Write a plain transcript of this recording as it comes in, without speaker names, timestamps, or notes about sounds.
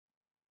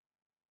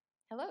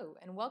Hello,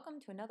 and welcome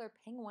to another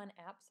Penguin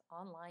Apps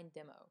online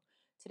demo.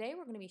 Today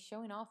we're going to be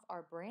showing off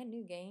our brand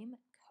new game,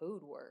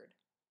 CODEWORD.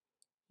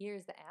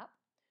 Here's the app.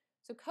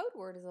 So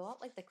CODEWORD is a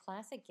lot like the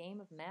classic game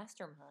of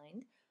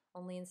Mastermind,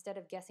 only instead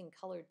of guessing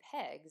colored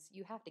pegs,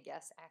 you have to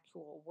guess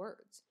actual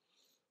words.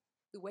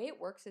 The way it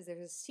works is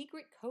there's a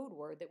secret code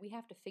word that we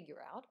have to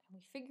figure out, and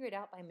we figure it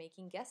out by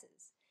making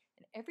guesses.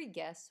 And every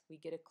guess, we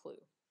get a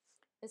clue.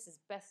 This is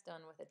best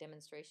done with a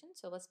demonstration,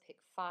 so let's pick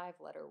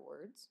 5-letter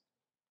words.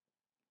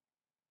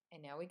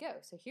 And now we go.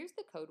 So here's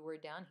the code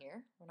word down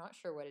here. We're not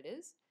sure what it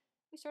is.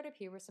 We start up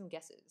here with some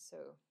guesses. So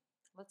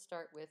let's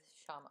start with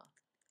Shama,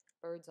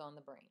 birds on the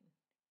brain.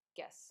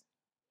 Guess.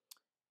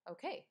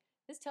 Okay,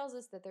 this tells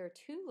us that there are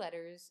 2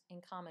 letters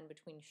in common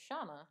between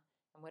Shama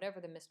and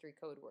whatever the mystery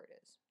code word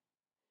is.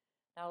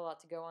 Not a lot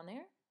to go on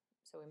there,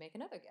 so we make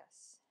another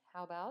guess.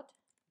 How about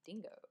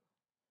dingo?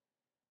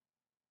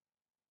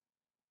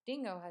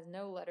 Dingo has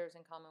no letters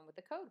in common with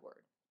the code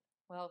word.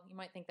 Well, you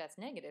might think that's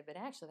negative, but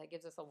actually that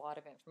gives us a lot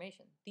of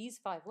information. These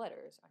 5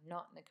 letters are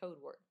not in the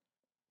code word.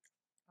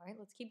 All right,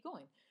 let's keep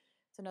going.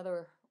 So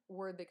another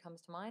word that comes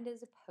to mind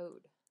is a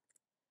pode.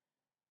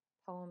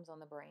 Poems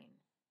on the brain.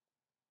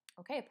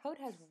 Okay, a pode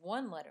has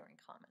 1 letter in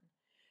common.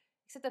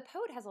 Except the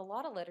pode has a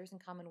lot of letters in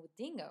common with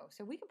dingo,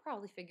 so we can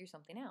probably figure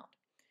something out.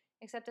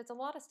 Except it's a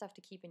lot of stuff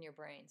to keep in your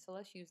brain, so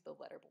let's use the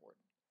letter board.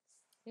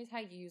 Here's how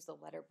you use the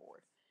letter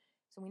board.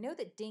 So we know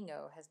that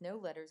dingo has no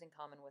letters in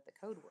common with the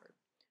code word.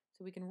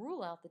 So we can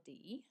rule out the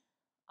D,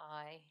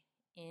 I,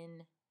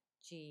 N,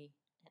 G,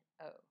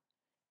 and O.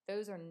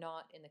 Those are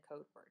not in the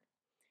code word.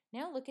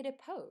 Now look at a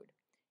pode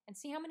and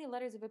see how many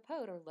letters of a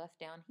pode are left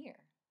down here.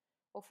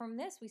 Well, from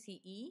this we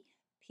see E,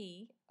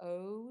 P,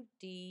 O,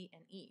 D,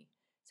 and E.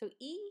 So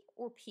E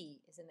or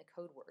P is in the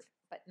code word,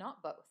 but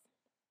not both.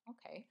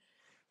 Okay,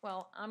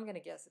 well, I'm going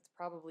to guess it's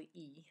probably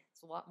E.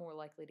 It's a lot more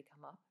likely to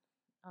come up.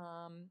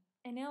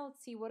 And now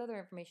let's see, what other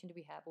information do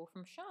we have? Well,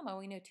 from Shama,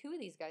 we know 2 of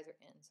these guys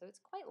are in, so it's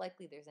quite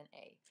likely there's an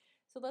A.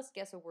 So let's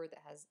guess a word that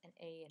has an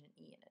A and an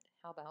E in it.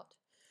 How about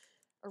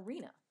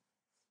arena?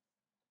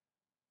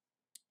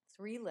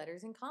 3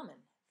 letters in common.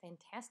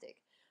 Fantastic.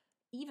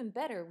 Even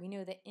better, we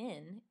know that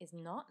N is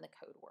not in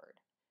the code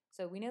word.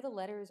 So we know the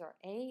letters are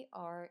A,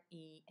 R,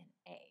 E, and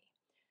A.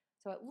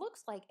 So it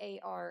looks like A,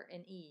 R,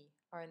 and E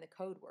are in the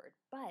code word,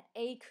 but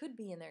A could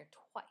be in there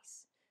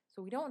twice.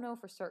 So we don't know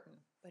for certain,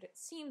 but it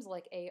seems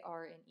like A,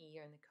 R, and E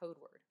are in the code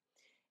word.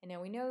 And now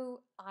we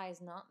know I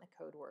is not in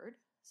the code word,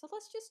 so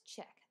let's just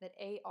check that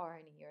A, R,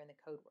 and E are in the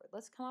code word.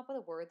 Let's come up with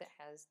a word that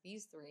has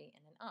these 3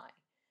 and an I.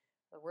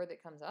 The word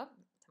that comes up,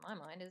 to my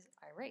mind, is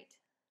irate.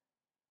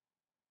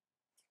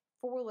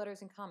 4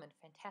 letters in common,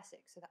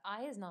 fantastic. So the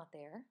I is not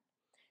there.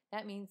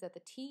 That means that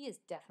the T is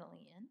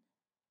definitely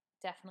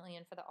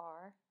in for the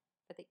R,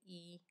 for the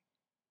E,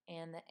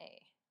 and the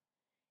A.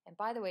 And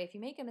by the way, if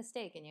you make a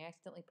mistake and you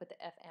accidentally put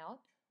the F out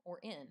or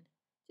in,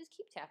 just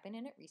keep tapping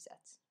and it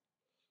resets.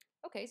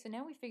 Okay, so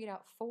now we figured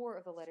out 4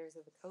 of the letters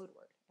of the code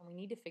word, and we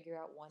need to figure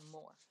out 1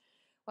 more.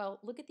 Well,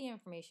 look at the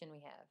information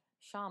we have.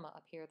 Shama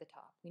up here at the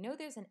top. We know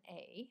there's an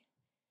A,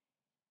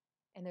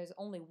 and there's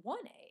only 1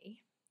 A,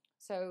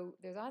 so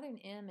there's either an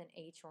M, an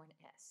H, or an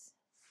S.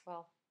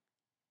 Well,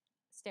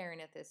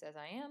 staring at this as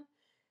I am,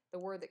 the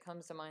word that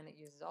comes to mind that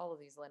uses all of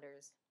these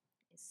letters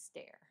is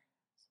stare.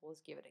 So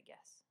let's give it a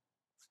guess.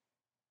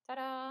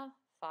 Ta-da!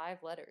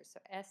 5 letters, so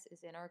S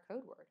is in our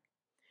code word.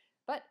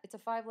 But it's a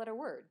 5-letter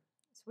word,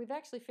 so we've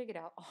actually figured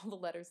out all the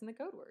letters in the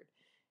code word.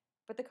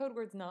 But the code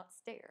word's not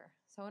stare,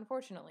 so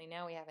unfortunately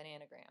now we have an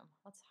anagram.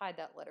 Let's hide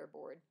that letter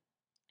board.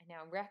 And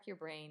now rack your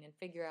brain and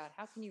figure out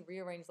how can you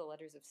rearrange the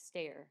letters of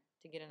stare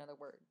to get another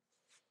word.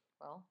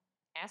 Well,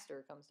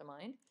 aster comes to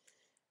mind.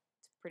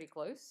 It's pretty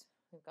close.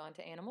 We've gone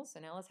to animals, so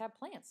now let's have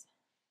plants.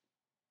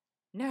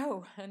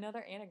 No,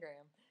 another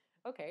anagram.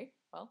 Okay,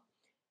 well,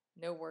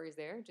 no worries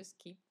there. Just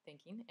keep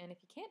thinking. And if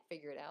you can't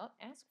figure it out,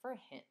 ask for a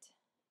hint.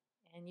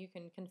 And you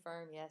can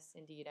confirm, yes,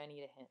 indeed, I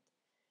need a hint.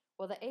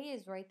 Well, the A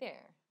is right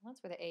there.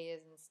 That's where the A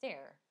is in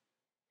stare.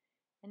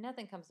 And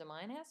nothing comes to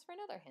mind. Ask for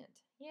another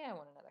hint. Yeah, I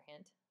want another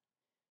hint.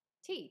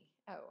 T.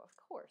 Oh, of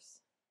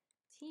course.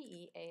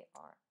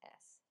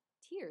 T-E-A-R-S.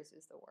 Tears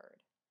is the word.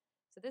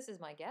 So this is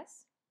my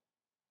guess.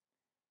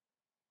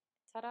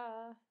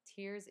 Ta-da!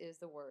 Tears is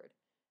the word.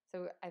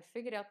 So I've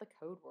figured out the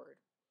code word.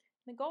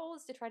 The goal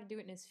is to try to do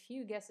it in as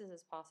few guesses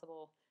as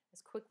possible,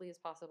 as quickly as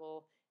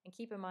possible, and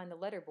keep in mind the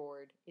letter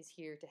board is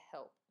here to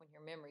help when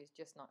your memory is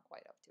just not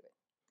quite up to it.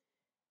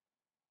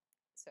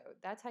 So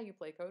that's how you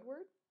play code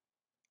word.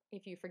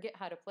 If you forget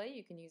how to play,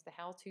 you can use the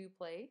How to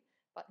Play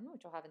button,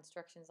 which will have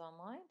instructions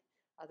online.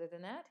 Other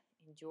than that,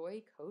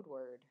 enjoy code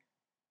word.